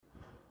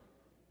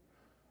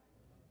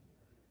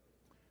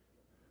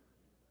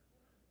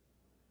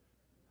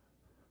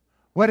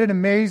What an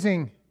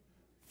amazing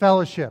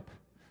fellowship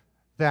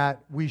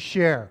that we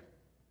share.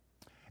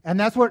 And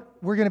that's what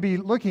we're going to be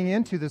looking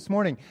into this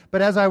morning.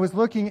 But as I was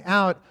looking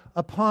out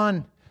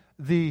upon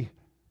the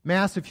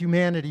mass of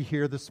humanity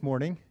here this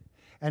morning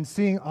and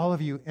seeing all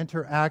of you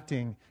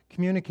interacting,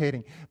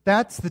 communicating,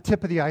 that's the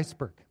tip of the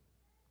iceberg.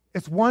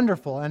 It's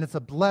wonderful, and it's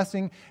a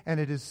blessing, and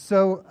it is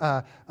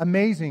so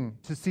amazing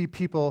to see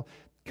people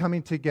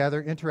coming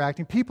together,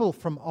 interacting, people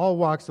from all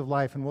walks of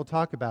life, and we'll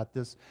talk about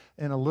this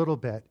in a little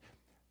bit,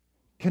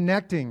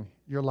 connecting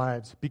your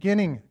lives,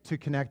 beginning to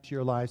connect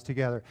your lives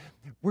together.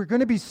 We're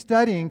going to be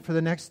studying for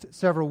the next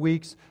several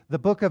weeks the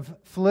book of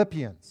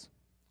Philippians,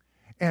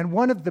 and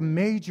one of the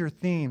major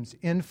themes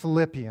in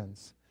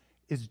Philippians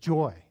is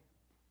joy.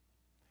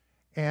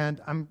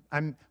 And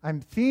I'm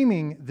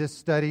theming this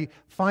study,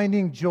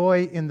 finding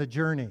joy in the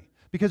journey.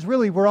 Because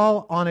really, we're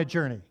all on a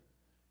journey.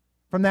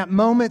 From that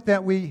moment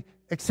that we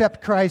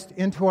accept Christ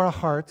into our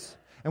hearts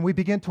and we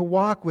begin to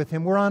walk with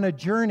Him, we're on a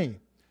journey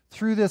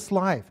through this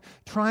life,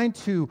 trying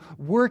to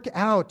work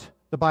out,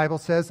 the Bible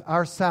says,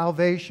 our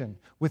salvation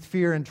with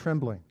fear and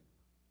trembling.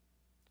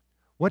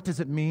 What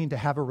does it mean to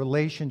have a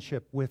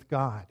relationship with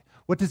God?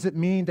 What does it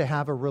mean to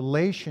have a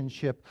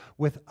relationship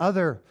with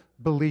other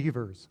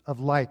believers of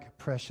like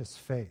precious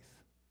faith?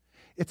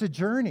 It's a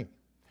journey.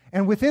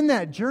 And within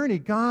that journey,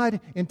 God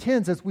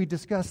intends, as we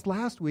discussed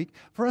last week,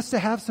 for us to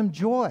have some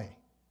joy.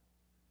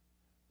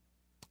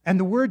 And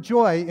the word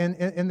joy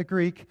in the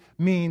Greek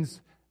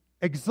means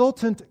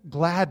exultant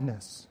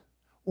gladness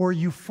or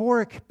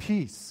euphoric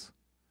peace.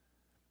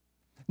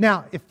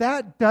 Now, if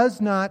that does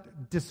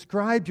not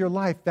describe your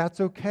life, that's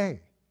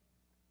okay.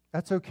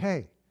 That's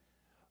okay.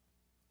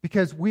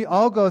 Because we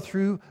all go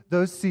through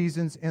those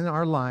seasons in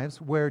our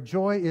lives where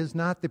joy is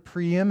not the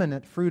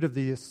preeminent fruit of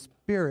the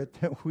Spirit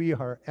that we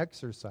are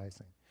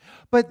exercising.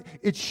 But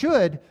it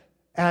should,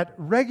 at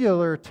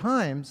regular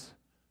times,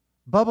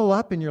 bubble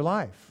up in your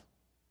life.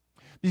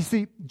 You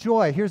see,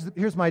 joy,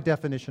 here's my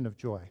definition of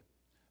joy.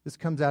 This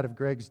comes out of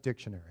Greg's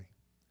dictionary.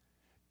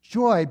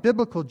 Joy,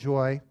 biblical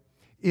joy,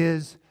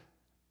 is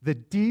the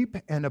deep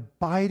and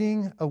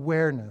abiding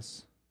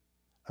awareness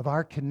of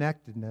our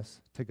connectedness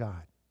to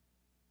God.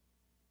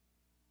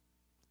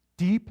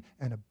 Deep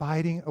and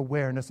abiding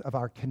awareness of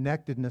our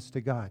connectedness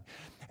to God.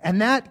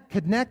 And that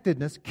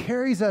connectedness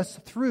carries us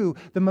through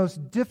the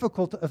most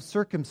difficult of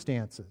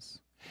circumstances.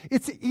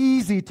 It's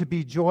easy to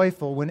be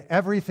joyful when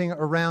everything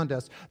around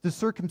us, the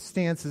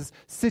circumstances,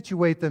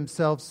 situate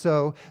themselves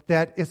so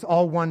that it's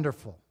all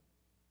wonderful.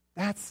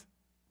 That's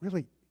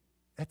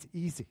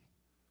easy.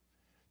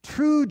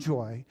 True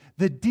joy,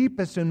 the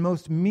deepest and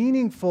most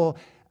meaningful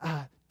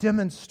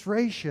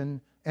demonstration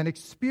and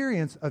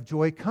experience of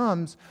joy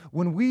comes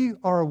when we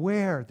are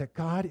aware that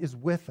God is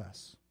with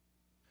us.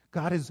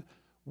 God is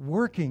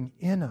working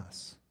in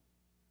us.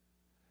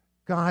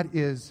 God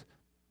is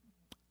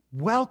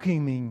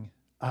welcoming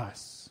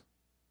us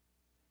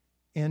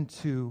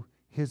into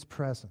His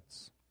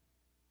presence.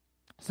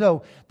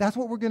 So that's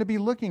what we're going to be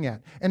looking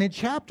at. And in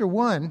chapter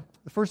 1,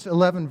 the first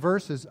 11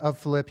 verses of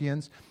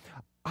Philippians,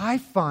 I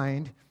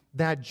find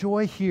that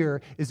joy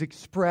here is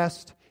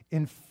expressed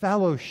in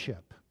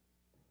fellowship.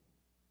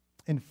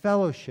 In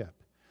fellowship.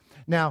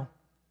 Now,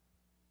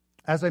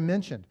 as I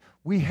mentioned,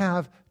 we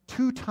have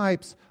two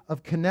types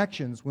of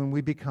connections when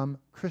we become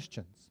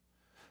Christians.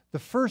 The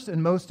first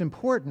and most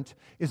important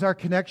is our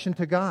connection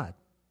to God.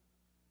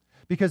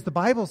 Because the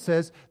Bible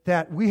says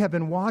that we have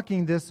been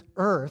walking this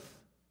earth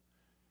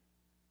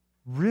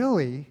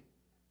really,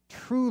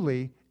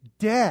 truly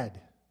dead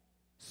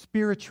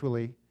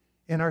spiritually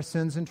in our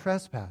sins and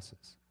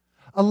trespasses.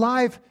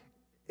 Alive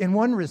in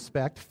one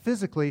respect,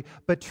 physically,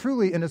 but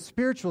truly in a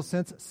spiritual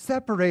sense,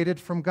 separated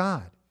from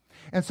God.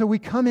 And so we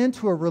come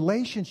into a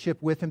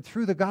relationship with Him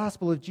through the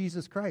gospel of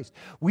Jesus Christ.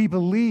 We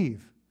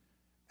believe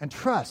and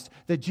trust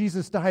that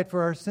Jesus died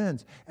for our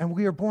sins, and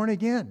we are born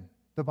again,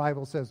 the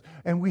Bible says.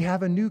 And we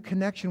have a new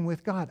connection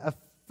with God, a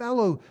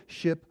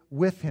fellowship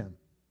with Him.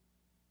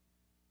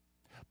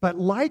 But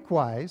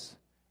likewise,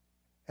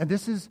 and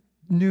this is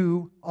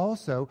new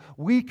also,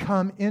 we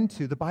come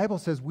into, the Bible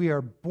says we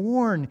are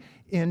born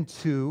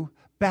into,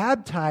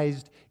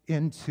 baptized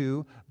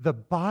into the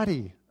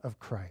body of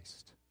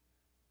Christ,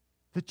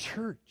 the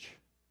church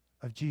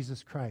of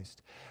Jesus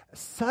Christ.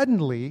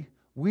 Suddenly,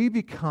 we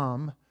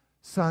become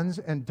sons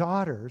and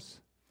daughters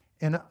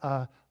in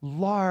a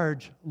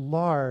large,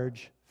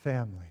 large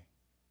family.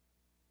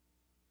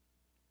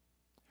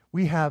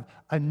 We have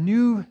a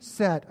new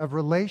set of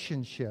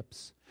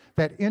relationships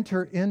that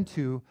enter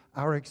into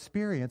our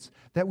experience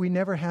that we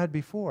never had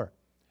before.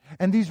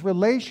 And these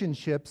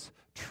relationships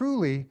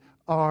truly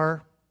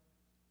are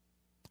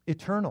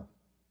eternal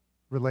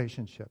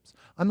relationships.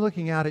 I'm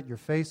looking out at your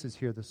faces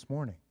here this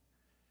morning.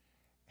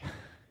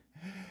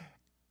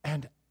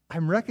 And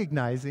I'm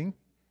recognizing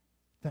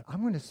that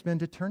I'm going to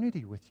spend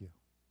eternity with you.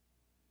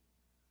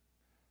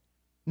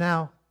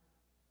 Now,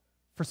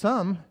 for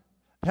some,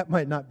 that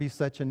might not be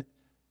such an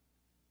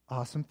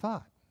awesome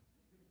thought.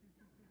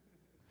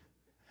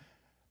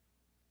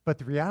 But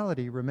the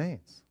reality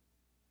remains.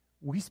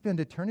 we spend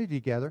eternity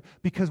together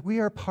because we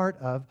are part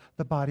of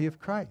the body of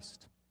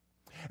Christ.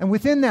 And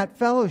within that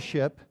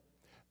fellowship,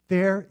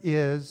 there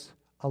is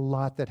a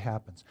lot that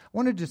happens. I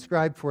want to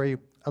describe for you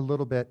a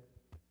little bit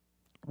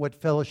what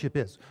fellowship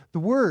is. The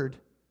word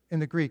in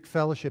the Greek,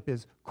 fellowship,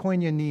 is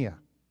koinonia.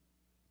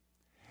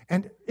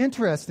 And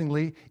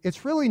interestingly,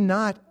 it's really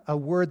not a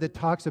word that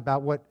talks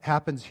about what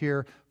happens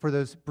here for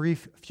those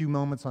brief few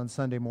moments on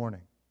Sunday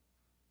morning,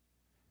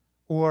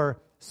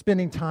 or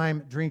spending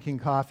time drinking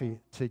coffee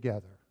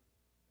together.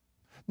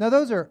 Now,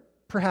 those are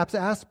perhaps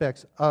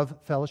aspects of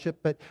fellowship,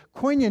 but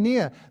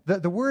koinonia,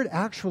 the word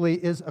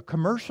actually is a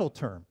commercial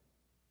term.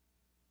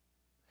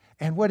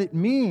 And what it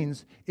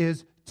means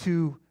is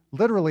to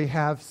literally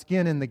have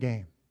skin in the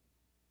game,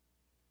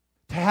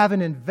 to have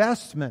an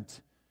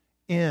investment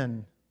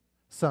in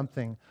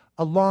something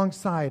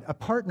alongside, a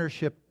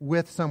partnership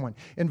with someone.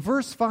 In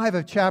verse 5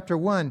 of chapter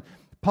 1,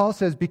 Paul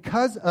says,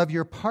 because of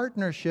your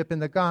partnership in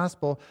the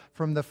gospel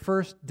from the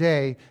first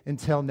day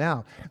until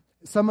now.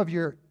 Some of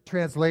your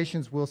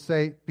translations will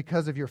say,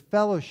 because of your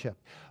fellowship.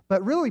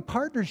 But really,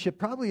 partnership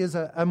probably is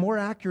a more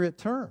accurate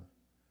term.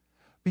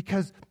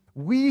 Because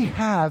we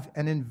have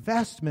an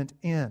investment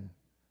in,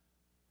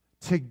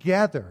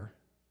 together,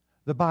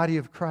 the body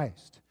of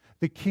Christ,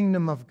 the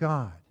kingdom of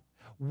God,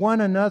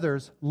 one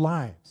another's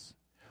lives.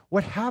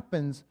 What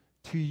happens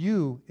to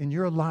you in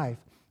your life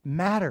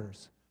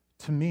matters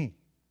to me.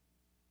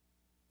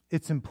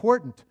 It's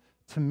important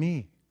to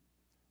me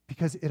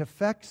because it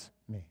affects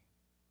me.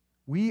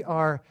 We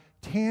are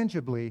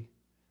tangibly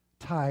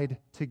tied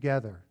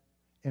together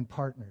in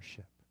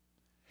partnership.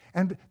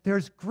 And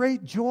there's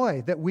great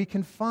joy that we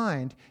can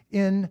find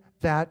in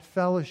that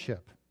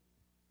fellowship.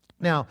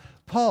 Now,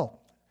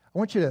 Paul, I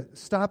want you to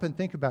stop and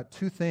think about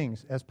two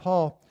things as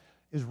Paul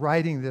is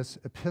writing this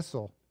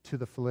epistle to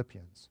the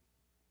Philippians.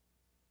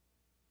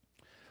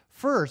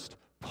 First,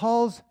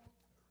 Paul's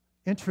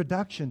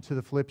introduction to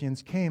the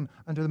Philippians came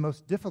under the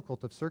most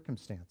difficult of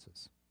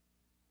circumstances.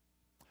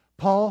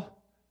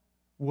 Paul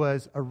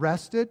was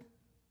arrested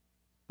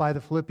by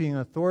the Philippian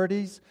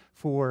authorities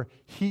for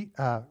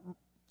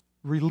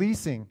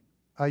releasing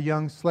a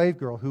young slave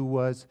girl who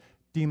was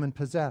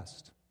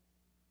demon-possessed.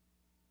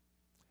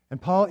 And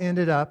Paul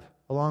ended up,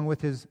 along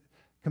with his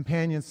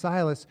companion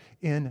Silas,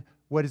 in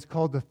what is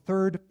called the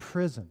third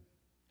prison,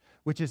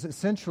 which is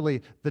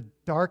essentially the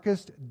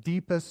darkest,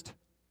 deepest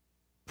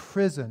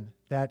prison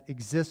that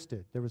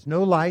existed. There was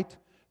no light,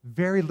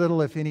 very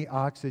little, if any,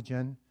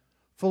 oxygen,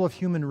 full of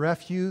human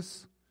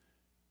refuse.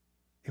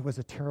 It was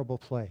a terrible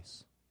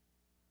place.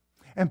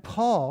 And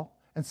Paul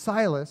and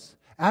Silas,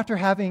 after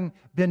having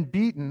been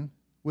beaten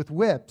with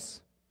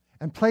whips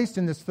and placed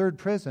in this third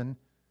prison,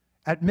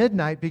 at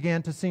midnight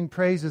began to sing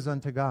praises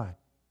unto God.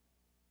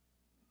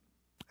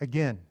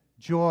 Again,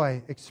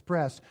 joy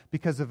expressed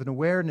because of an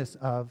awareness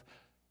of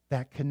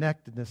that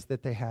connectedness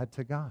that they had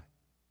to God.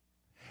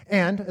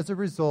 And as a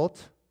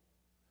result,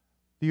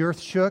 the earth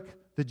shook,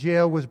 the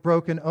jail was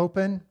broken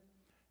open,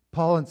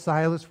 Paul and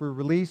Silas were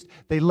released.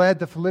 They led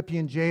the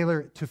Philippian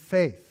jailer to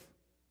faith.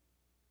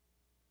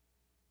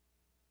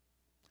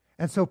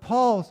 And so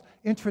Paul's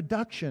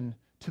introduction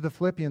to the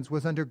Philippians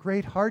was under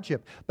great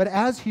hardship. But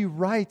as he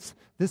writes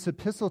this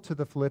epistle to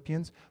the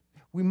Philippians,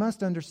 we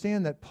must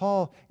understand that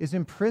Paul is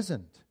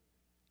imprisoned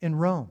in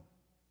Rome.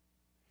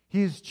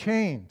 He is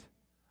chained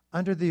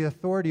under the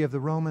authority of the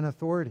Roman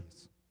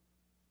authorities.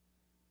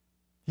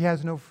 He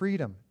has no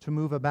freedom to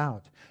move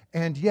about.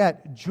 And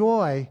yet,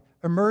 joy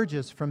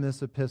emerges from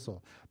this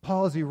epistle.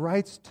 Paul, as he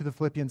writes to the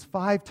Philippians,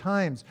 5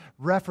 times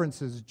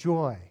references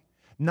joy.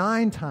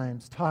 9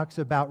 times talks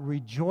about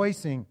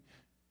rejoicing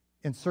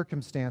in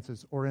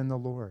circumstances or in the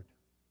Lord.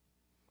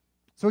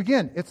 So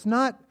again, it's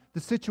not the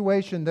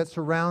situation that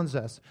surrounds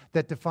us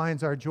that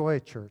defines our joy,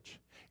 church.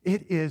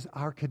 It is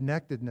our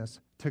connectedness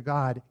to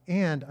God,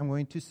 and I'm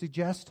going to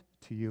suggest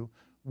to you,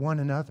 one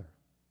another.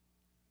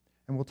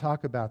 And we'll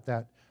talk about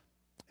that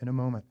in a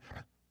moment.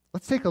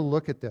 Let's take a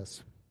look at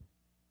this.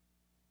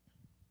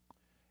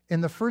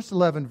 In the first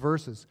 11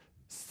 verses,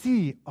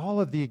 see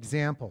all of the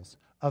examples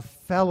of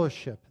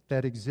fellowship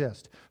that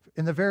exist.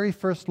 In the very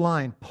first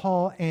line,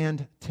 Paul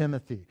and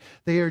Timothy.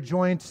 They are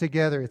joined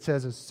together, it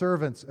says, as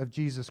servants of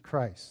Jesus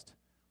Christ.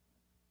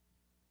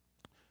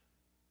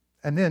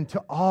 And then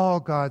to all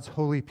God's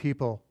holy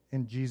people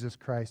in Jesus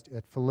Christ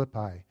at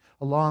Philippi,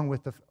 along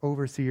with the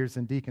overseers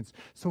and deacons.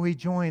 So he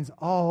joins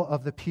all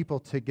of the people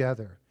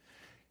together.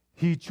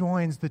 He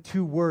joins the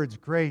 2 words,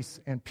 grace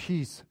and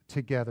peace,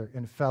 together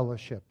in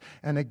fellowship.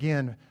 And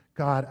again,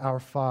 God our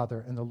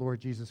Father and the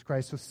Lord Jesus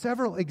Christ. So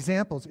several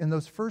examples in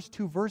those first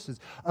 2 verses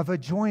of a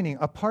joining,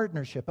 a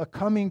partnership, a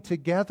coming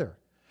together.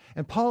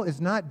 And Paul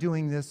is not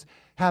doing this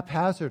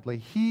haphazardly.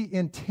 He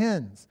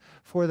intends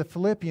for the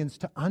Philippians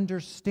to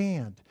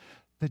understand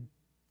the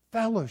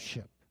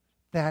fellowship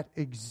that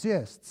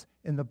exists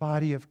in the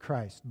body of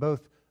Christ,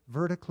 both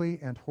vertically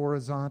and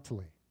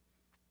horizontally.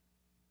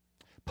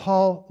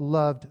 Paul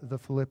loved the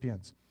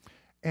Philippians,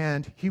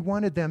 and he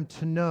wanted them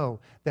to know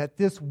that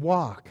this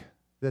walk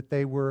that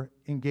they were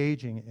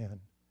engaging in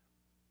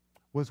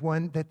was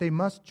one that they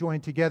must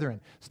join together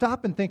in.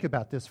 Stop and think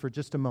about this for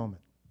just a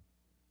moment.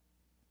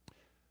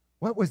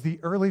 What was the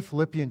early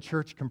Philippian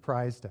church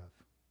comprised of?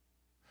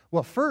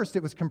 Well, first,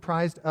 it was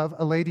comprised of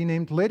a lady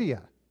named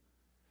Lydia,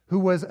 who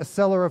was a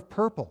seller of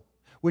purple,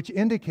 which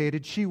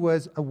indicated she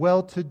was a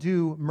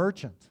well-to-do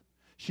merchant.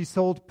 She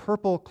sold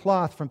purple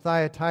cloth from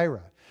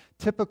Thyatira.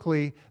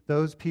 Typically,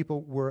 those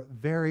people were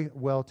very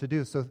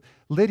well-to-do. So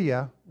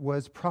Lydia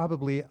was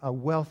probably a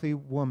wealthy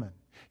woman.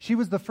 She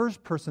was the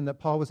first person that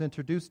Paul was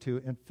introduced to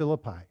in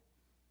Philippi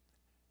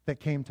that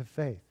came to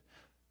faith.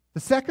 The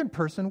second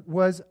person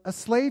was a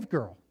slave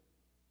girl,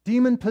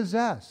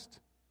 demon-possessed,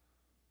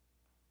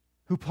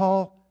 who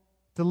Paul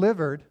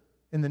delivered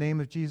in the name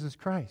of Jesus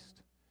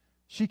Christ.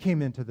 She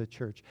came into the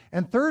church.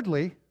 And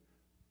thirdly,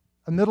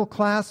 a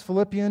middle-class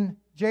Philippian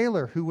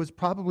jailer who was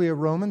probably a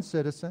Roman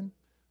citizen.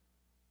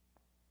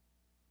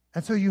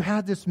 And so you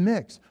had this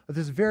mix of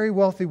this very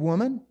wealthy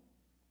woman,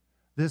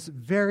 this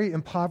very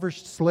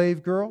impoverished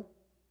slave girl,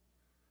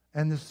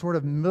 and this sort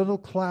of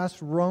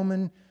middle-class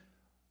Roman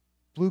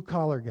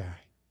blue-collar guy.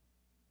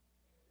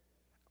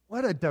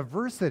 What a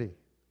diversity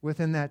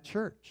within that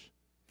church.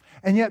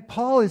 And yet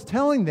Paul is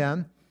telling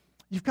them,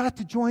 you've got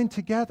to join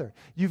together.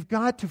 You've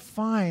got to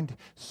find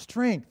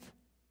strength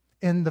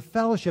in the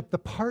fellowship, the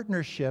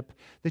partnership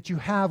that you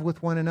have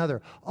with one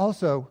another.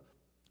 Also,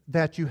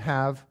 that you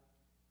have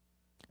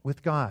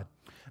with God.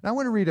 And I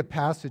want to read a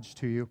passage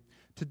to you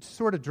to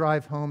sort of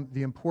drive home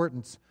the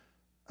importance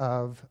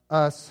of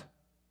us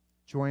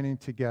joining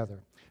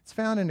together. It's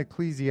found in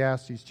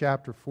Ecclesiastes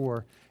chapter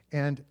 4,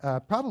 and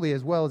probably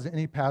as well as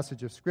any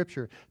passage of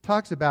Scripture,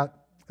 talks about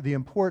the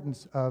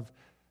importance of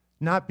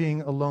not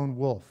being a lone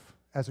wolf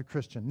as a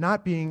Christian,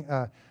 not being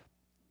a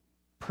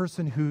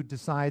person who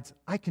decides,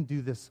 I can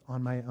do this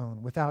on my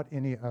own without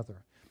any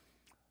other.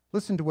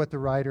 Listen to what the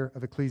writer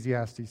of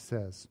Ecclesiastes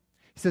says.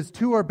 He says,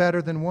 2 are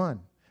better than 1,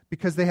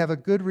 because they have a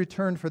good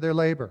return for their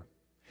labor.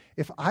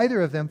 If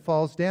either of them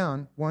falls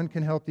down, one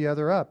can help the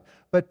other up.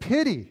 But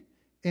pity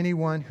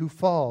anyone who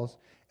falls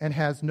and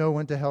has no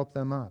one to help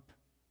them up.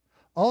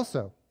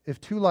 Also,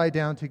 if 2 lie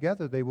down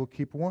together, they will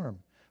keep warm.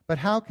 But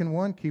how can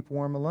one keep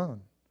warm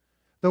alone?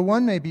 Though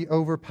one may be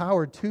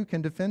overpowered, 2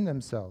 can defend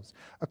themselves.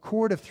 A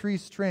cord of 3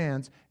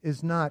 strands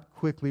is not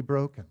quickly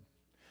broken.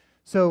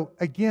 So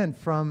again,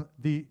 from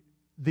the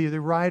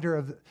writer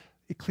of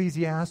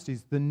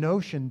Ecclesiastes, the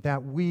notion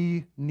that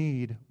we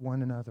need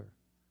one another.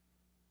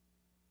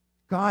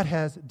 God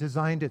has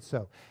designed it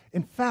so.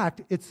 In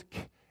fact,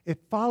 it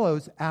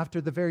follows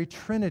after the very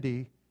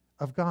Trinity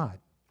of God.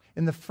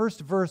 In the first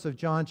verse of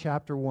John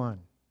chapter 1,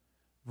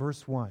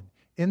 verse 1,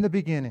 in the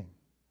beginning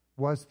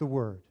was the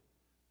Word,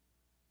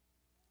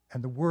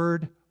 and the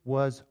Word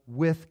was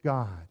with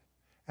God,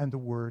 and the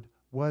Word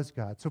was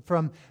God. So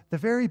from the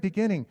very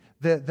beginning,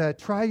 the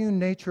triune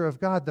nature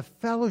of God, the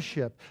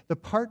fellowship, the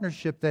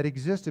partnership that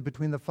existed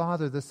between the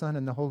Father, the Son,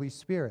 and the Holy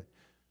Spirit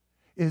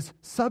is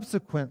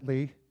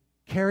subsequently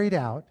carried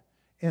out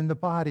in the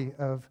body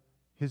of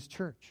His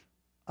church,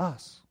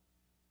 us.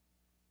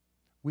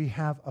 We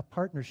have a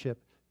partnership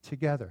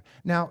together.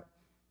 Now,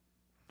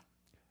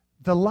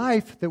 the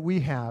life that we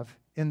have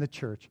in the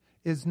church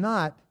is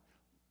not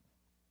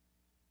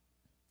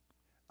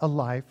a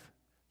life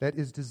that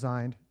is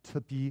designed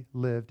to be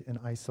lived in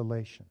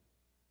isolation.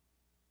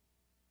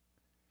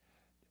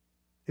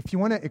 If you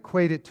want to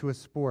equate it to a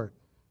sport,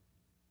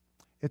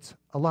 it's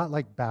a lot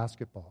like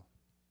basketball.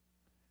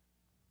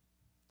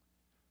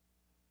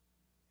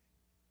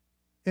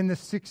 In the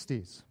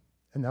 60s,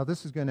 and now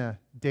this is going to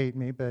date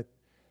me, but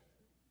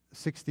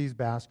 60s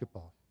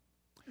basketball,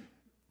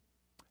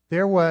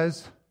 there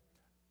was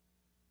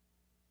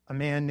a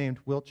man named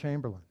Wilt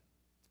Chamberlain,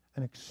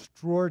 an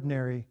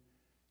extraordinary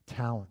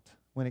talent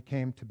when it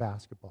came to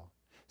basketball.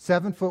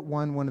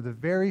 7'1", one of the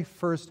very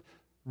first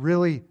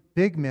really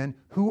big men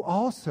who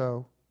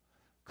also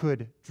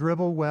could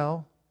dribble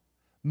well,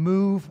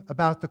 move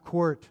about the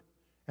court,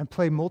 and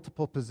play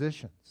multiple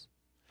positions.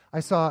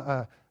 I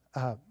saw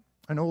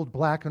an old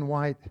black and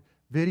white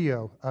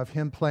video of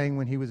him playing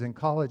when he was in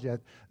college at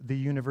the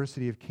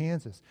University of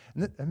Kansas.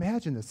 And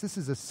imagine this. This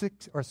is a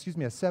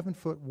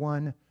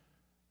 7'1"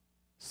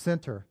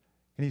 center,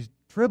 and he's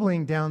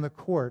dribbling down the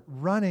court,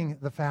 running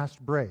the fast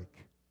break.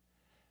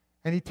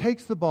 And he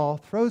takes the ball,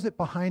 throws it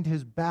behind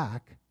his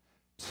back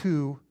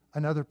to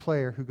another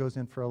player who goes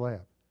in for a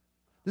layup.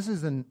 This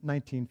is in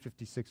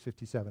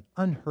 1956-57.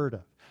 Unheard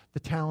of, the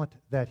talent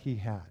that he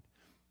had.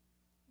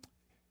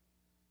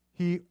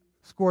 He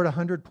scored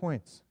 100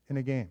 points in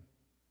a game.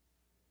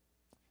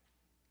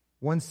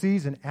 One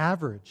season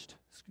averaged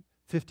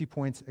 50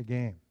 points a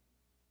game.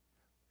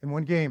 In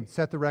one game,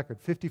 set the record,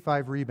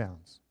 55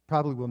 rebounds.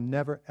 Probably will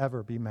never,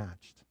 ever be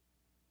matched.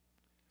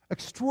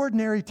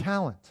 Extraordinary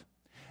talent.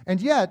 And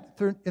yet,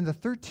 in the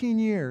 13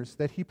 years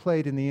that he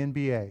played in the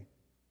NBA,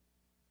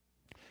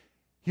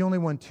 he only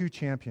won 2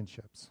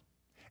 championships.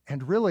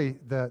 And really,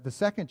 the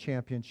second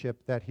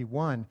championship that he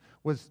won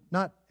was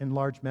not in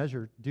large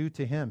measure due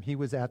to him. He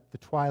was at the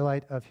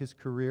twilight of his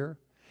career.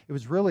 It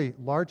was really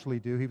largely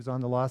due. He was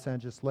on the Los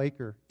Angeles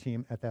Lakers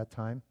team at that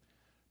time.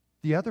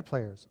 the other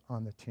players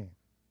on the team.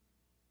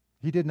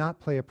 He did not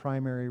play a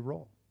primary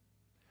role.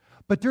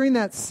 But during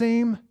that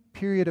same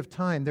period of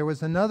time, there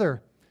was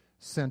another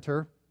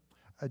center,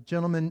 a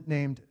gentleman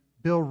named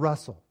Bill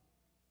Russell,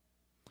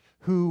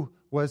 who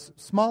was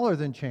smaller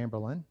than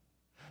Chamberlain,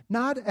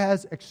 not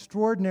as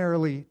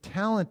extraordinarily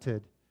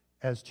talented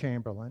as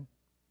Chamberlain,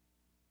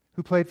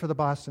 who played for the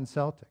Boston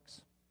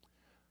Celtics.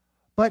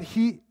 But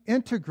he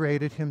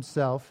integrated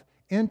himself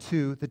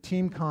into the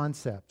team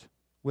concept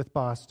with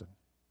Boston.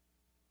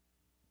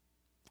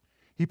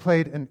 He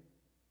played a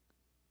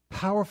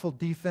powerful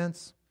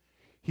defense.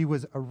 He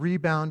was a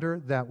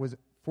rebounder that was,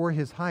 for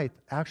his height,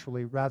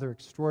 actually rather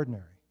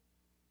extraordinary.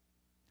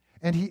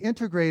 And he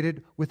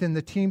integrated within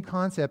the team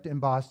concept in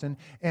Boston,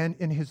 and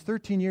in his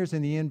 13 years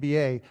in the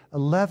NBA,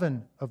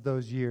 11 of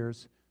those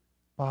years,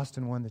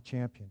 Boston won the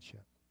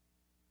championship.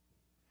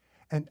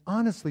 And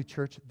honestly,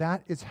 church,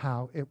 that is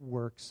how it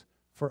works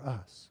for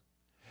us.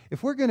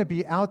 If we're going to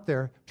be out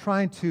there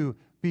trying to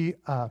be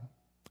a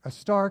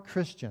star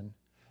Christian,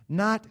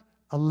 not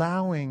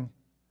allowing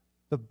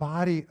the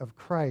body of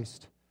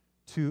Christ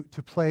to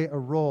play a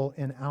role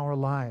in our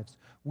lives,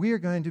 we are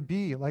going to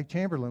be like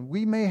Chamberlain.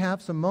 We may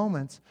have some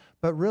moments,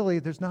 but really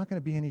there's not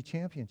going to be any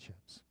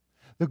championships.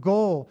 The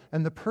goal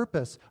and the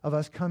purpose of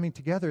us coming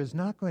together is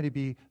not going to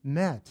be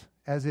met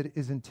as it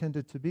is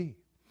intended to be.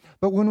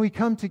 But when we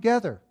come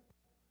together,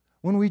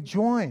 when we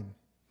join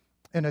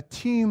in a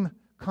team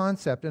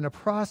concept, in a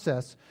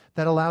process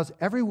that allows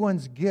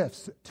everyone's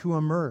gifts to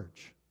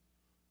emerge,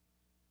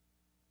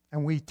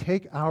 and we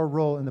take our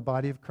role in the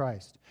body of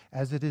Christ,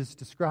 as it is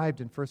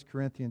described in 1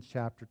 Corinthians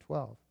chapter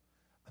 12,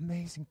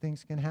 amazing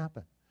things can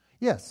happen.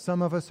 Yes,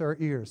 some of us are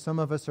ears, some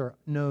of us are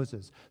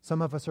noses,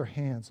 some of us are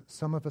hands,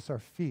 some of us are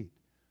feet.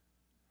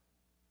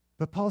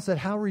 But Paul said,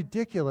 how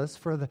ridiculous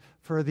for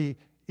the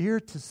ear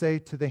to say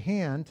to the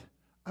hand,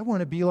 I want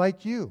to be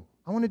like you.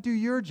 I want to do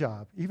your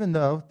job, even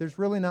though there's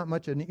really not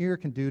much an ear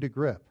can do to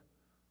grip.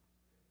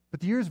 But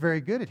the ear is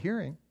very good at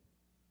hearing.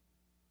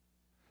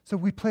 So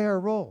we play our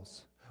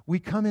roles. We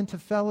come into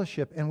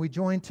fellowship and we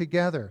join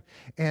together,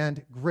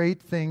 and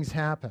great things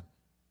happen.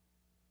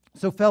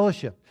 So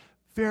fellowship,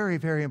 very,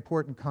 very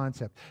important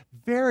concept.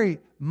 Very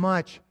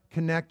much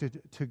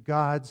connected to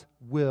God's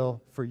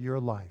will for your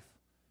life.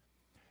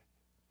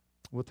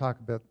 We'll talk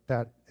about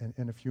that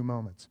in a few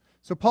moments.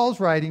 So Paul's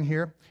writing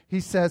here.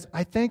 He says,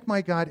 I thank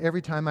my God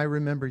every time I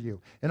remember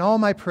you. In all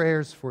my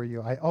prayers for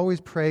you, I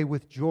always pray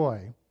with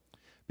joy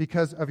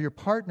because of your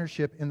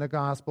partnership in the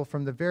gospel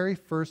from the very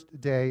first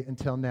day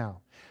until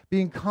now,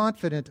 being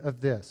confident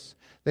of this,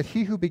 that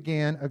he who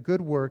began a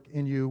good work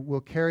in you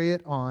will carry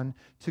it on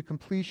to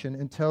completion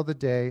until the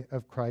day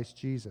of Christ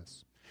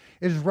Jesus.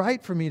 It is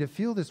right for me to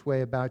feel this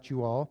way about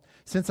you all,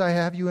 since I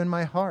have you in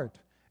my heart.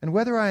 And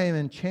whether I am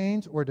in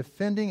chains or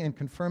defending and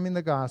confirming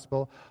the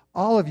gospel,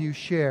 all of you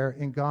share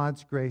in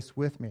God's grace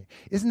with me.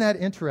 Isn't that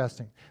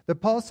interesting? That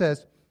Paul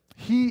says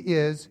he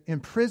is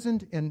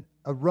imprisoned in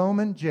a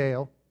Roman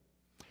jail.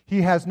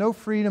 He has no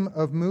freedom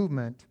of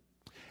movement.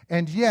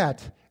 And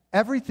yet,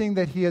 everything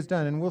that he has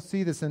done, and we'll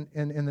see this in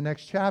the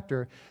next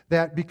chapter,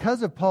 that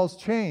because of Paul's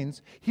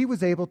chains, he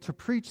was able to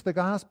preach the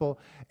gospel.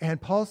 And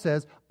Paul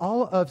says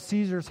all of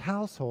Caesar's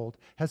household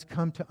has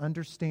come to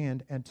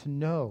understand and to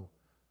know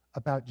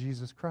about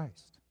Jesus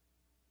Christ.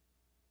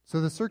 So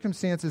the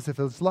circumstances of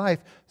his life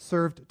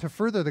served to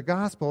further the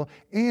gospel,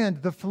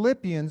 and the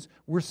Philippians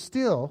were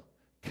still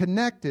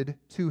connected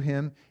to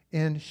him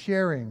in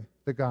sharing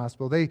the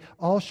gospel. They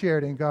all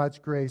shared in God's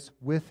grace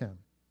with him.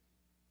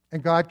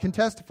 And God can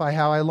testify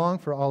how I long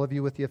for all of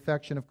you with the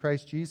affection of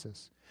Christ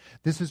Jesus.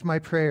 This is my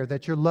prayer,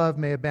 that your love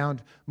may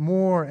abound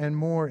more and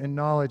more in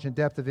knowledge and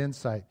depth of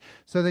insight,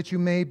 so that you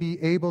may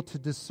be able to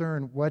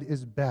discern what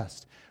is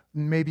best,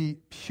 may be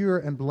pure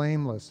and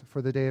blameless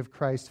for the day of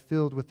Christ,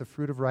 filled with the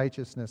fruit of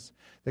righteousness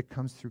that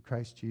comes through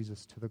Christ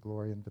Jesus to the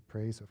glory and the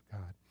praise of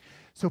God.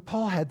 So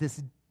Paul had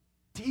this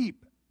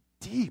deep,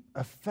 deep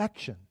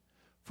affection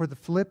for the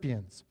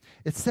Philippians.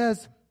 It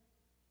says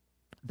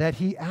that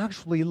he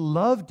actually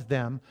loved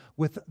them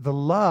with the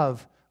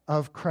love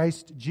of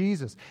Christ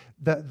Jesus.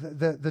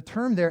 The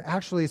term there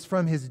actually is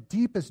from his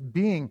deepest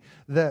being.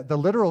 The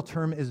literal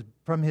term is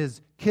from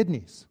his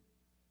kidneys.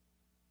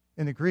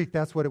 In the Greek,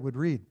 that's what it would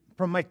read.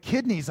 From my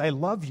kidneys, I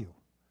love you.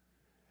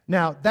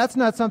 Now, that's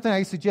not something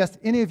I suggest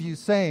any of you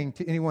saying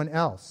to anyone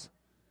else.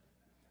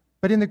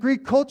 But in the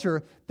Greek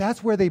culture,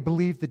 that's where they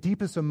believed the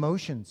deepest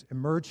emotions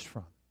emerged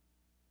from.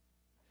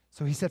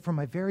 So he said, from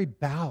my very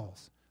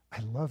bowels, I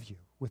love you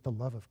with the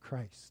love of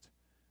Christ.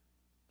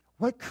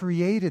 What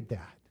created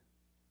that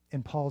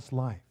in Paul's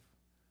life?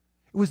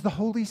 It was the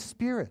Holy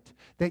Spirit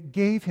that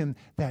gave him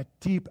that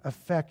deep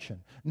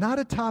affection. Not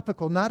a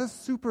topical, not a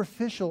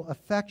superficial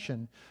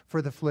affection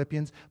for the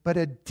Philippians, but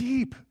a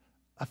deep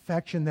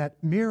affection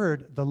that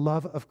mirrored the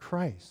love of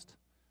Christ.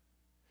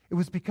 It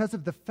was because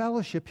of the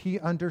fellowship he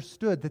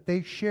understood that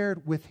they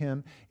shared with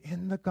him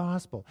in the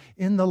gospel,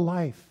 in the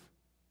life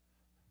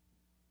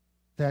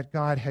that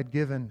God had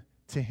given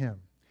to him.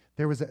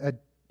 There was a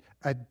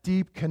a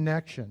deep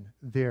connection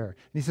there. And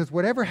he says,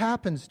 whatever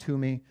happens to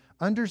me,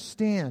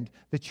 understand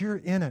that you're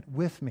in it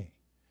with me.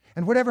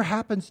 And whatever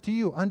happens to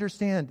you,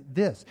 understand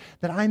this,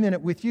 that I'm in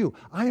it with you.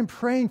 I am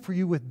praying for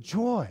you with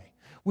joy,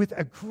 with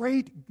a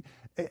great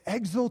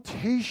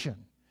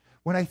exultation.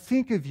 When I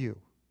think of you,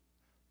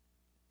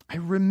 I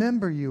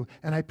remember you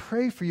and I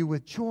pray for you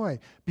with joy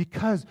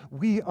because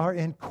we are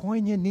in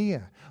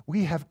koinonia.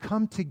 We have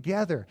come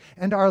together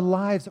and our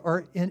lives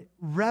are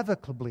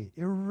irrevocably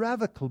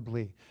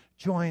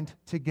joined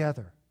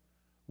together.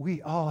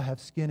 We all have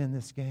skin in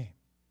this game.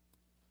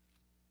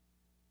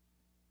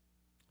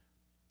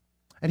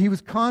 And he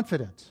was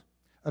confident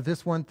of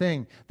this one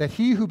thing, that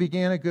he who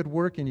began a good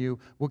work in you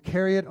will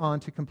carry it on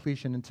to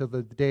completion until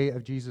the day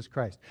of Jesus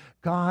Christ.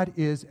 God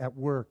is at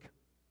work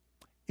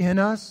in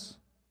us,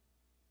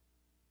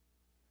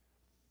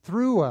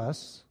 through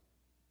us,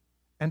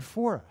 and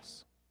for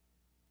us.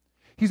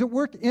 He's at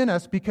work in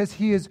us because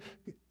he is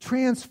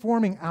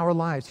transforming our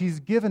lives. He's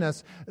given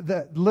us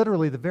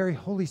literally the very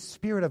Holy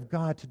Spirit of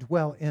God to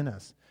dwell in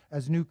us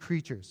as new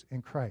creatures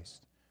in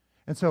Christ.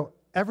 And so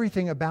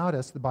everything about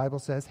us, the Bible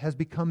says, has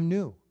become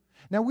new.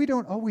 Now, we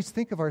don't always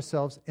think of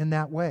ourselves in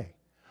that way.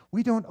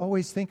 We don't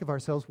always think of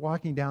ourselves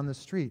walking down the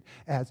street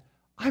as,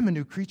 I'm a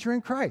new creature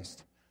in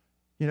Christ.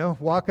 You know,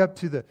 walk up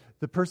to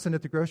the person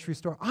at the grocery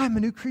store, I'm a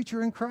new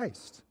creature in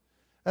Christ.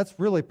 That's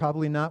really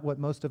probably not what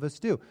most of us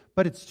do.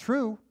 But it's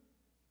true.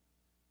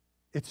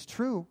 It's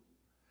true.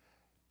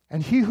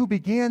 And he who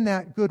began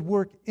that good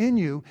work in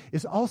you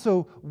is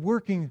also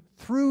working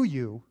through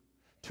you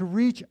to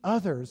reach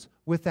others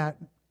with that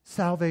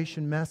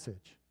salvation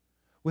message,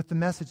 with the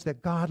message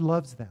that God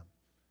loves them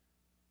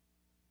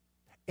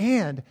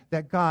and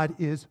that God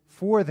is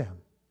for them.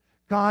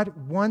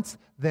 God wants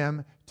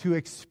them to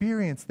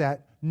experience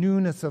that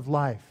newness of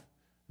life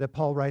that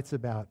Paul writes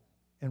about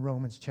in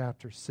Romans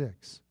chapter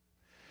 6.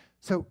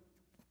 So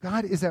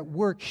God is at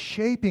work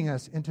shaping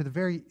us into the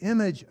very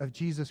image of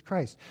Jesus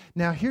Christ.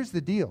 Now, here's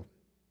the deal.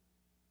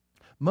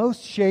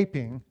 Most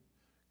shaping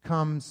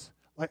comes,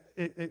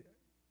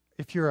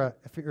 if you're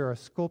a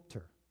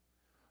sculptor,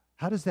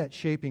 how does that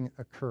shaping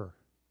occur?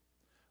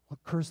 Well,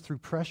 it occurs through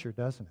pressure,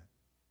 doesn't it?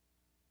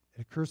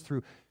 It occurs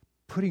through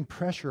putting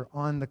pressure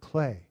on the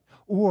clay.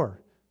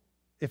 Or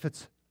if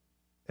it's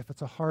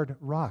a hard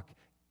rock,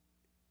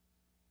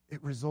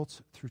 it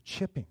results through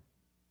chipping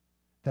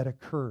that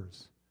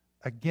occurs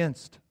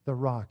against the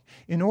rock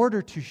in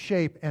order to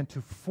shape and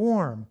to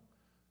form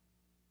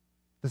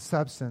the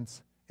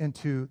substance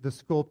into the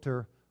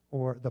sculptor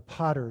or the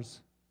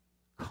potter's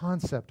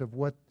concept of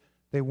what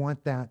they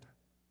want that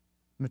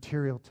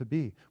material to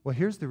be. Well,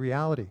 here's the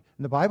reality.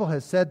 And the Bible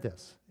has said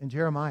this in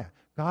Jeremiah.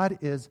 God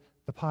is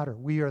the potter.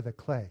 We are the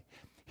clay.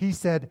 He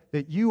said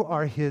that you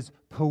are his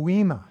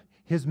poema,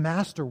 his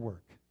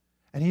masterwork.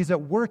 And he's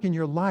at work in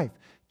your life,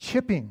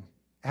 chipping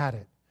at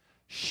it,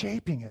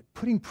 shaping it,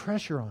 putting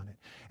pressure on it.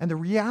 And the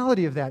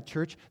reality of that,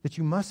 church, that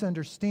you must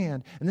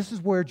understand, and this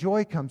is where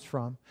joy comes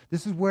from,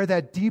 this is where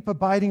that deep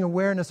abiding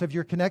awareness of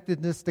your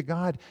connectedness to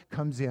God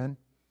comes in,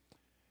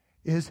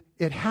 is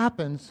it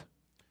happens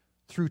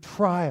through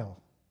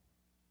trial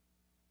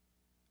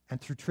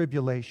and through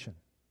tribulation.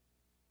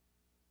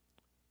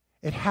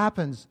 It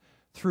happens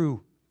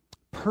through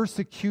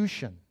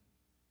persecution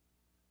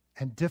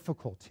and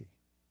difficulty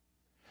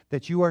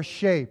that you are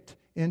shaped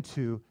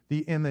into the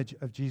image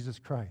of Jesus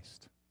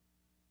Christ.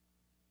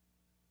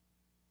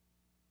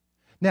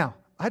 Now,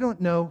 I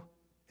don't know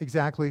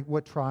exactly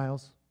what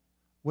trials,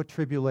 what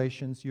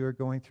tribulations you are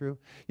going through.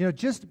 You know,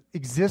 just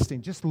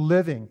existing, just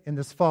living in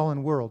this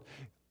fallen world,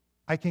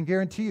 I can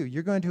guarantee you,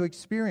 you're going to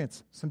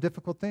experience some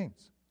difficult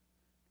things.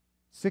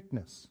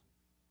 Sickness,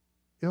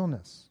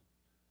 illness,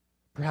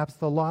 perhaps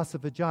the loss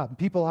of a job. And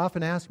people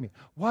often ask me,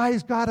 why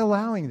is God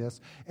allowing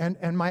this?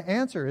 And my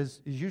answer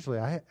is usually,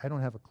 I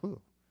don't have a clue,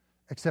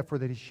 except for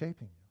that he's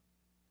shaping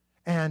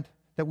you. And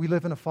that we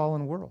live in a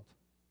fallen world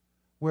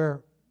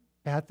where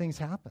bad things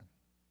happen.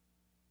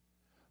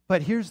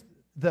 But here's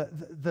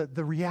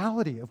the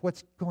reality of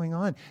what's going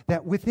on,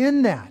 that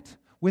within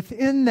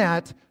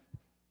that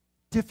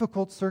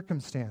difficult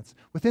circumstance,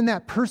 within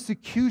that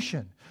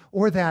persecution,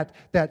 or that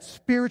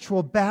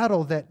spiritual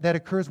battle that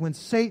occurs when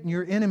Satan,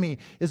 your enemy,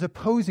 is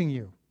opposing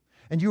you,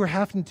 and you are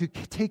having to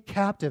take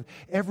captive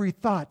every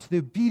thought to the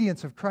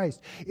obedience of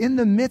Christ. In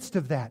the midst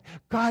of that,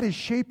 God is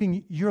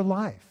shaping your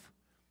life.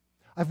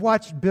 I've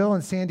watched Bill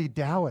and Sandy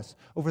Dowis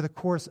over the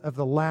course of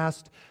the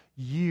last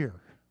year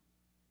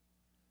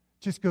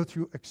just go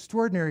through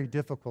extraordinary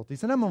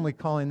difficulties. And I'm only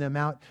calling them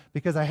out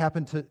because I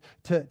happen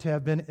to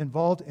have been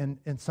involved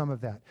in some of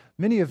that.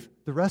 Many of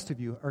the rest of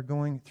you are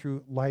going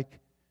through like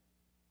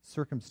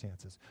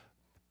circumstances.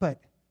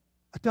 But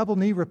a double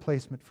knee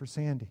replacement for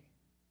Sandy.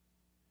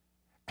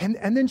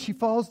 And then she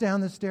falls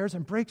down the stairs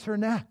and breaks her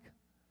neck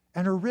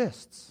and her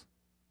wrists.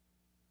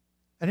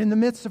 And in the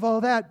midst of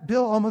all that,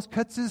 Bill almost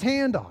cuts his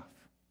hand off.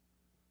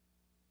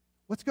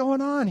 What's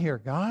going on here,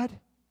 God?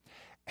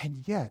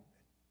 And yet,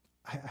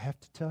 I have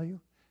to tell you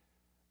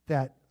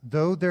that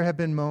though there have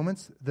been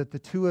moments that the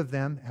two of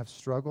them have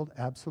struggled,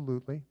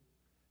 absolutely,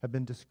 have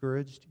been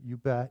discouraged, you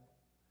bet,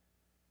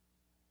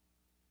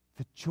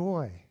 the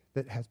joy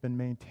that has been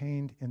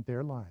maintained in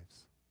their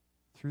lives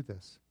through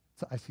this.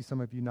 So I see some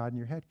of you nodding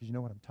your head because you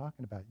know what I'm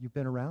talking about. You've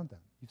been around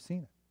them. You've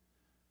seen it.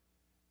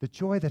 The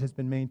joy that has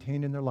been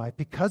maintained in their life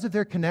because of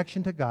their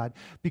connection to God,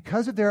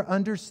 because of their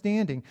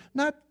understanding,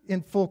 not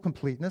in full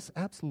completeness,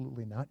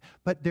 absolutely not,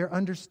 but their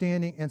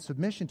understanding and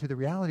submission to the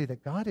reality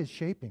that God is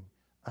shaping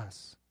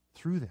us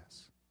through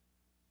this.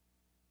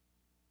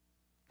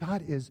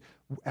 God is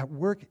at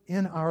work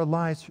in our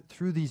lives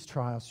through these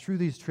trials, through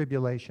these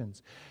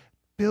tribulations,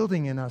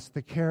 building in us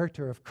the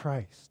character of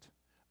Christ,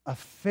 a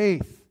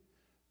faith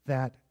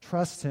that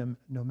trusts Him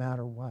no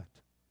matter what.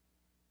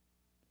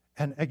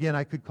 And again,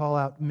 I could call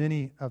out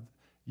many of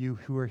you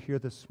who are here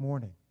this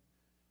morning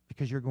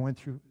because you're going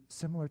through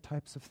similar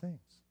types of things.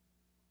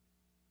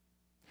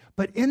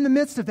 But in the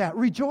midst of that,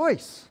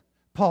 rejoice,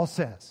 Paul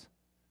says.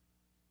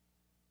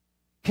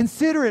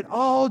 Consider it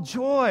all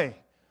joy,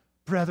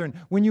 brethren,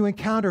 when you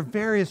encounter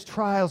various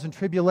trials and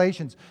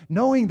tribulations,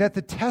 knowing that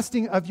the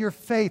testing of your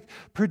faith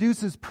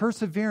produces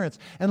perseverance,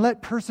 and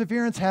let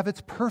perseverance have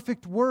its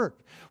perfect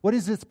work. What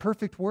is its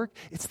perfect work?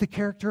 It's the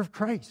character of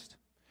Christ.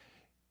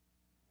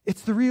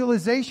 It's the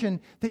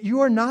realization that you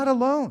are not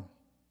alone,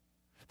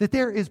 that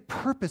there is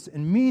purpose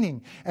and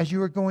meaning as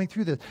you are going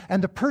through this.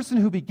 And the person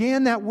who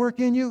began that work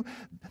in you,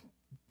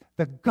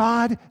 the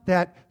God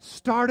that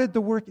started the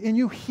work in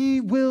you,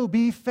 He will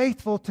be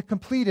faithful to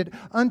complete it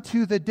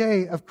unto the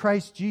day of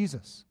Christ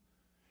Jesus.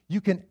 You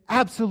can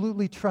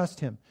absolutely trust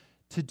Him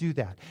to do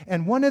that.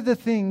 And one of the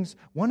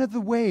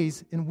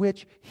ways in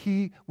which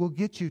He will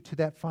get you to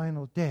that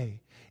final day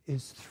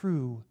is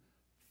through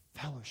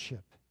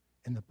fellowship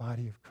in the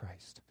body of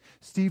Christ.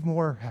 Steve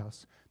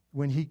Morehouse,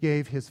 when he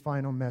gave his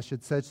final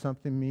message, said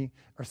something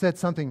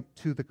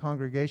to the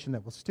congregation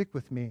that will stick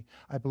with me,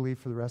 I believe,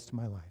 for the rest of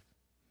my life.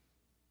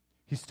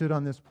 He stood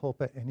on this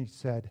pulpit and he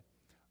said,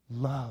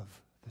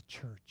 "Love the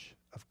church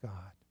of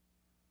God."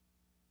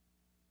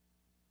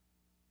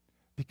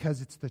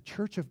 Because it's the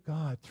church of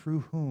God through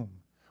whom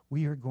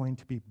we are going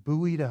to be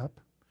buoyed up,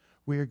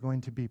 we are going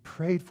to be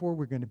prayed for,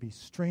 we're going to be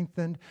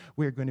strengthened,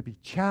 we are going to be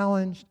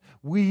challenged.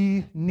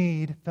 We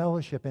need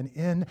fellowship, and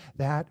in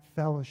that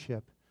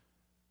fellowship,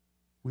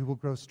 we will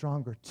grow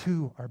stronger.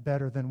 Two are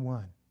better than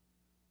one.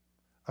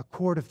 A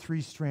cord of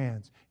 3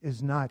 strands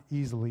is not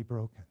easily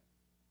broken.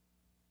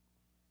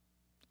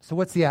 So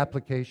what's the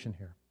application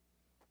here?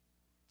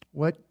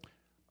 What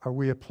are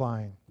we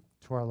applying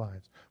to our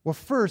lives? Well,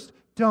 first,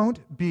 don't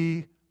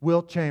be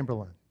Wilt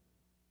Chamberlain.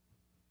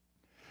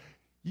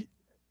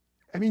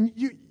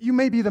 You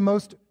may be the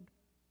most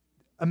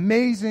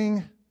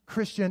amazing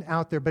Christian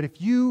out there, but if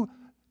you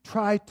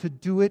try to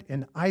do it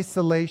in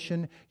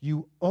isolation,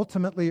 you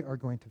ultimately are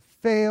going to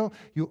fail.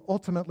 You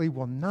ultimately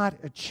will not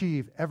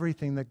achieve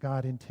everything that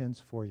God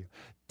intends for you.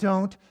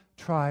 Don't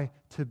try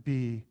to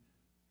be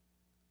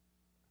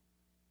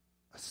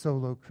a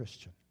solo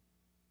Christian.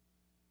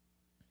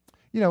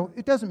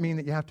 It doesn't mean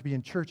that you have to be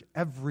in church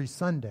every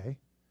Sunday,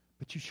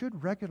 but you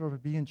should regularly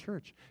be in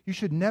church. You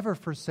should never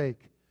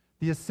forsake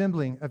the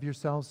assembling of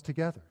yourselves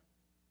together,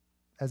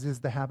 as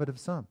is the habit of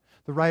some.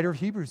 The writer of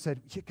Hebrews said,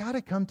 you got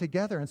to come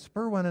together and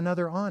spur one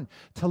another on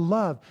to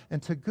love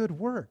and to good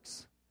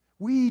works.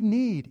 We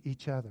need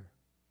each other.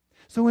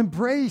 So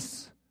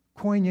embrace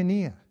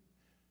koinonia.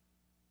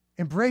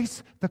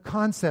 Embrace the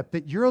concept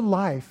that your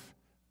life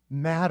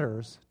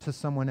matters to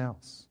someone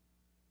else.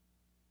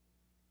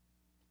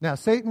 Now,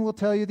 Satan will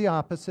tell you the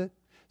opposite.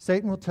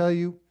 Satan will tell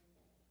you,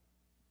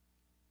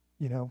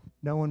 no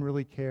one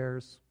really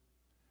cares.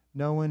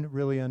 No one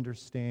really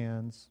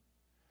understands.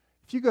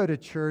 If you go to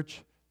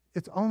church,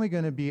 it's only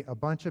going to be a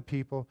bunch of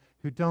people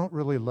who don't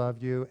really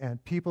love you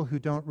and people who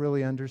don't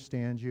really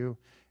understand you.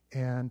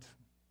 And,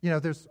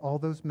 there's all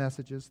those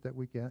messages that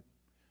we get.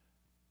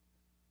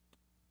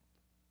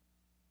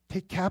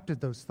 Take captive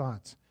those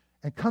thoughts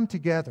and come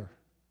together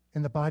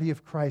in the body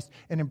of Christ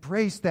and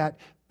embrace that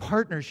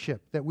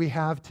partnership that we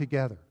have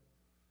together.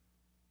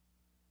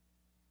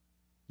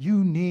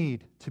 You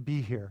need to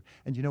be here.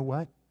 And you know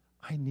what?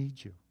 I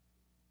need you.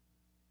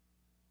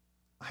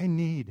 I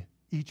need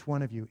each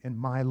one of you in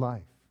my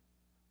life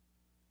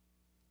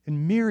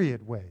in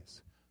myriad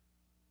ways.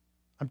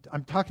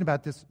 I'm talking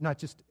about this not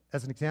just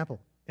as an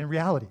example. In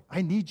reality,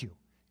 I need you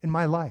in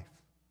my life.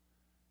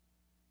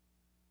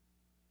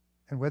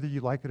 And whether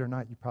you like it or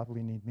not, you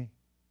probably need me.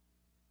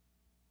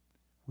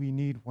 We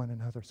need one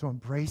another. So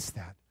embrace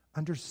that.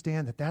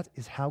 Understand that that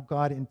is how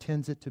God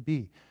intends it to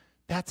be.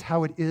 That's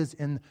how it is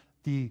in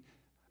the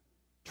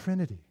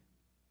Trinity.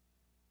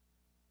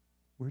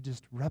 We're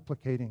just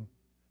replicating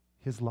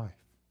His life.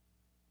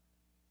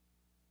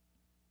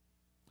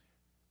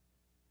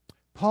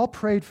 Paul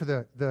prayed for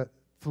the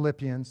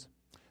Philippians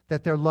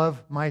that their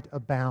love might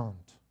abound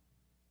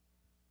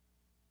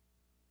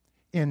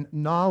in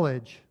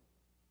knowledge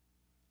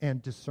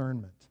and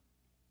discernment.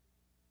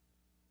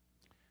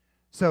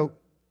 So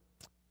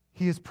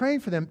he is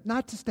praying for them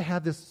not just to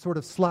have this sort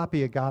of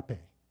sloppy agape,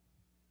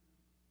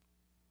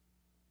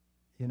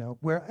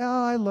 where,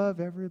 I love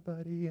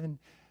everybody, and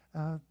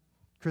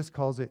Chris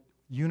calls it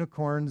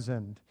unicorns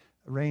and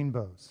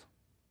rainbows.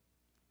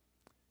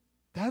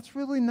 That's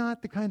really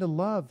not the kind of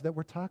love that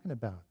we're talking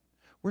about.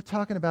 We're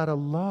talking about a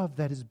love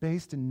that is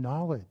based in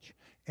knowledge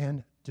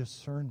and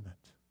discernment,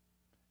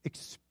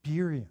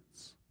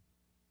 experience.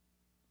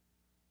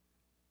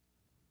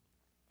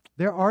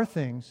 There are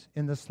things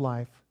in this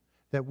life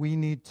that we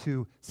need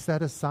to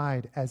set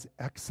aside as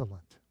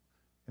excellent.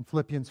 In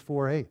Philippians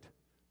 4:8,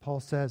 Paul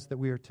says that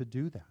we are to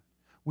do that.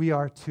 We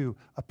are to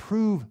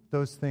approve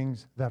those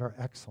things that are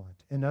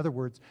excellent. In other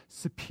words,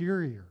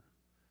 superior.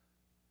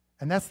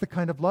 And that's the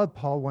kind of love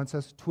Paul wants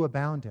us to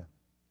abound in.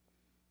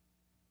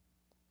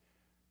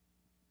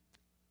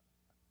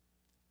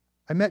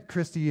 I met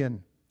Christy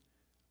in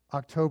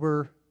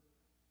October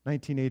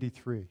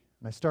 1983,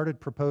 and I started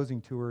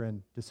proposing to her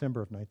in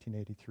December of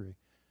 1983.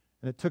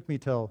 And it took me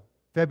till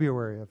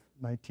February of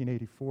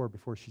 1984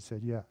 before she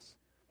said yes.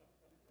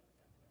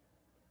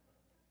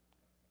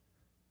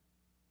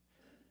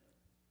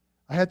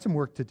 I had some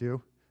work to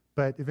do,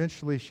 but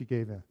eventually she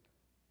gave in.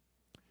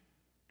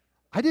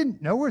 I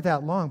didn't know her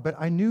that long, but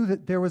I knew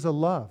that there was a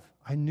love.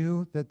 I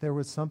knew that there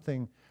was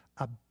something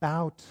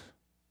about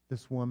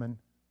this woman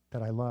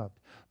that I loved.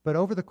 But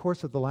over the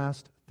course of the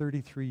last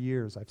 33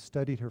 years, I've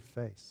studied her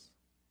face.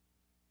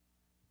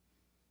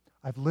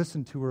 I've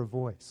listened to her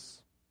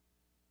voice.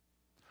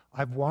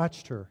 I've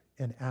watched her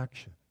in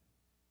action.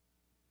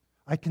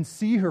 I can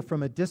see her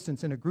from a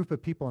distance in a group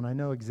of people, and I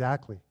know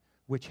exactly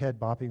which head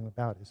bobbing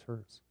about is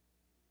hers.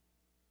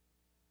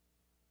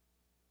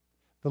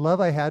 The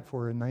love I had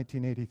for her in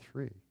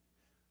 1983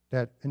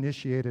 that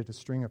initiated a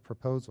string of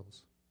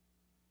proposals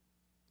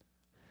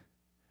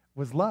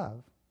was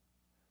love,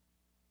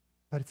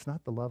 but it's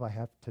not the love I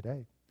have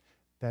today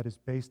that is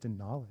based in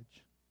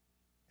knowledge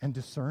and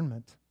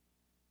discernment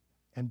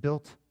and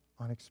built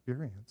on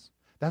experience.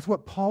 That's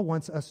what Paul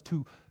wants us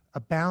to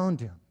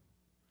abound in,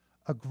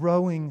 a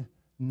growing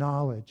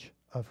knowledge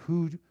of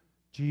who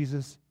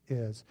Jesus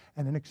is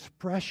and an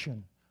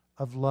expression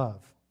of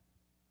love.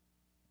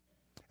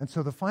 And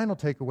so the final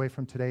takeaway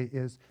from today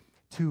is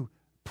to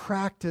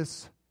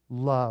practice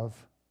love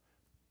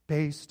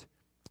based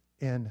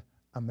in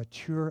a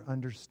mature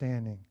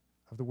understanding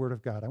of the Word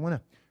of God. I want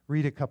to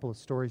read a couple of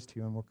stories to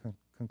you, and we'll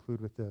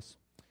conclude with this.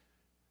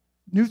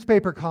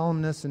 Newspaper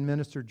columnist and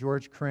minister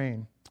George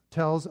Crane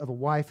tells of a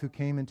wife who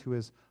came into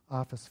his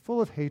office full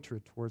of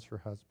hatred towards her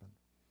husband.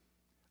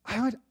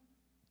 I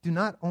do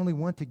not only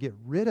want to get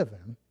rid of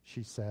him,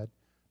 she said,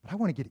 but I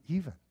want to get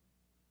even.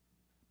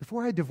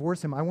 Before I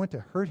divorce him, I want to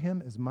hurt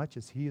him as much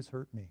as he has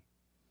hurt me.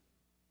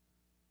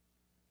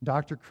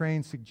 Dr.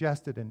 Crane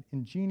suggested an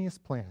ingenious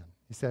plan.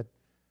 He said,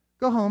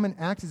 go home and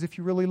act as if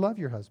you really love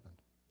your husband.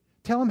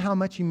 Tell him how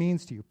much he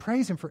means to you.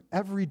 Praise him for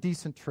every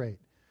decent trait.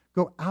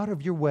 Go out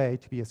of your way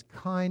to be as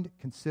kind,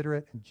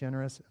 considerate, and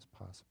generous as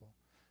possible.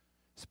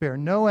 Spare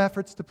no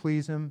efforts to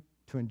please him,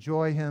 to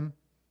enjoy him.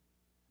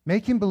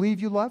 Make him believe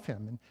you love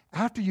him. And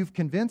after you've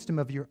convinced him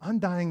of your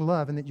undying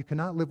love and that you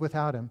cannot live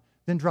without him,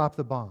 then drop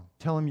the bomb.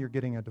 Tell him you're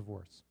getting a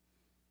divorce.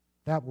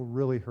 That will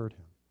really hurt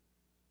him.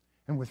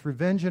 And with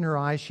revenge in her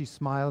eyes, she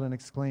smiled and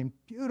exclaimed,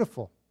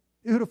 beautiful,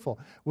 beautiful.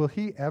 Will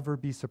he ever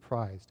be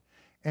surprised?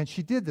 And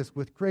she did this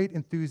with great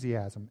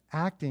enthusiasm,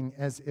 acting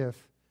as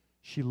if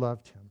she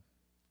loved him.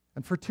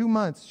 And for 2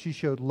 months, she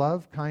showed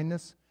love,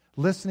 kindness,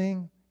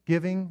 listening,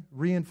 giving,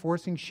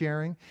 reinforcing,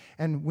 sharing.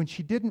 And when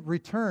she didn't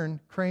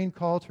return, Crane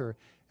called her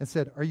and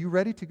said, are you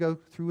ready to go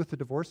through with the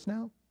divorce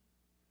now?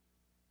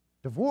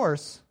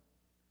 Divorce?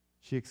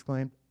 She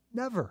exclaimed,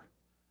 never.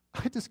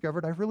 I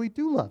discovered I really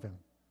do love him.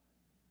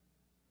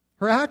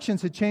 Her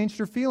actions had changed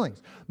her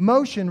feelings.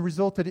 Motion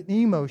resulted in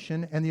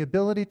emotion, and the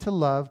ability to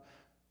love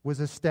was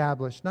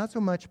established not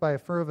so much by a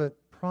fervent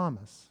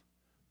promise,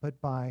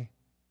 but by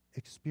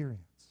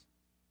experience.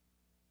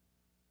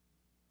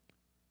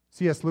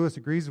 C.S. Lewis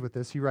agrees with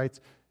this. He writes,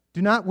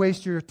 do not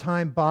waste your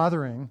time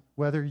bothering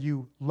whether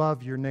you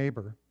love your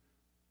neighbor.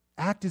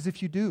 Act as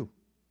if you do.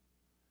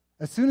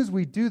 As soon as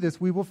we do this,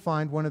 we will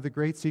find one of the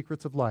great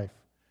secrets of life.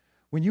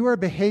 When you are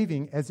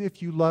behaving as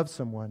if you love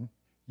someone,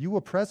 you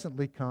will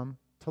presently come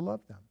to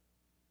love them.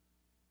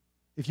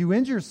 If you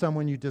injure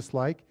someone you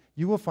dislike,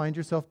 you will find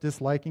yourself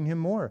disliking him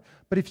more.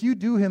 But if you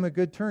do him a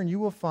good turn, you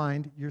will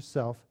find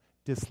yourself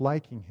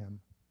disliking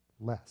him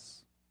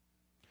less.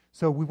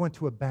 So we want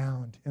to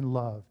abound in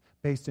love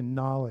based in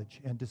knowledge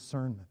and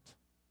discernment.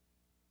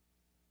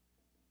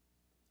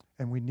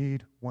 And we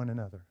need one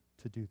another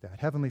to do that.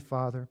 Heavenly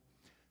Father,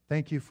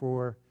 thank you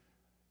for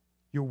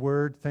your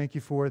word. Thank you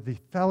for the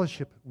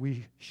fellowship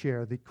we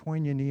share, the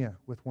koinonia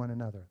with one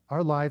another.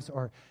 Our lives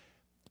are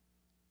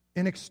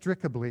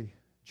inextricably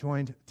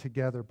joined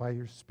together by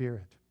your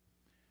Spirit.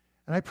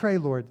 And I pray,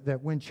 Lord,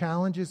 that when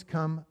challenges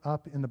come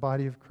up in the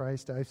body of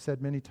Christ, I've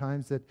said many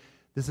times that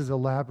this is a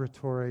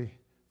laboratory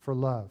for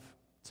love.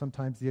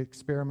 Sometimes the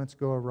experiments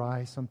go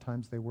awry,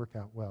 sometimes they work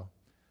out well.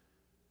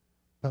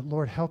 But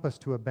Lord, help us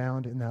to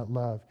abound in that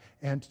love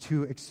and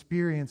to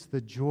experience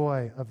the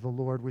joy of the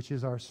Lord, which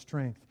is our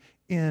strength,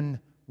 in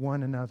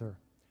one another.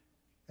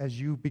 As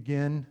you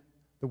begin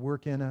the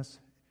work in us,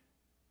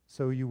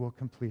 so you will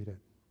complete it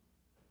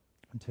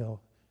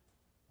until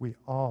we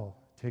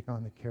all take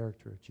on the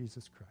character of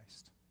Jesus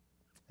Christ.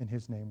 In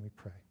His name we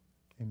pray.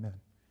 Amen.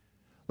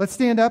 Let's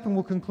stand up and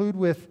we'll conclude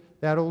with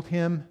that old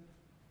hymn,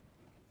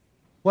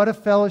 What a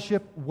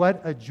Fellowship,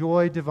 What a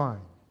Joy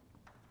Divine.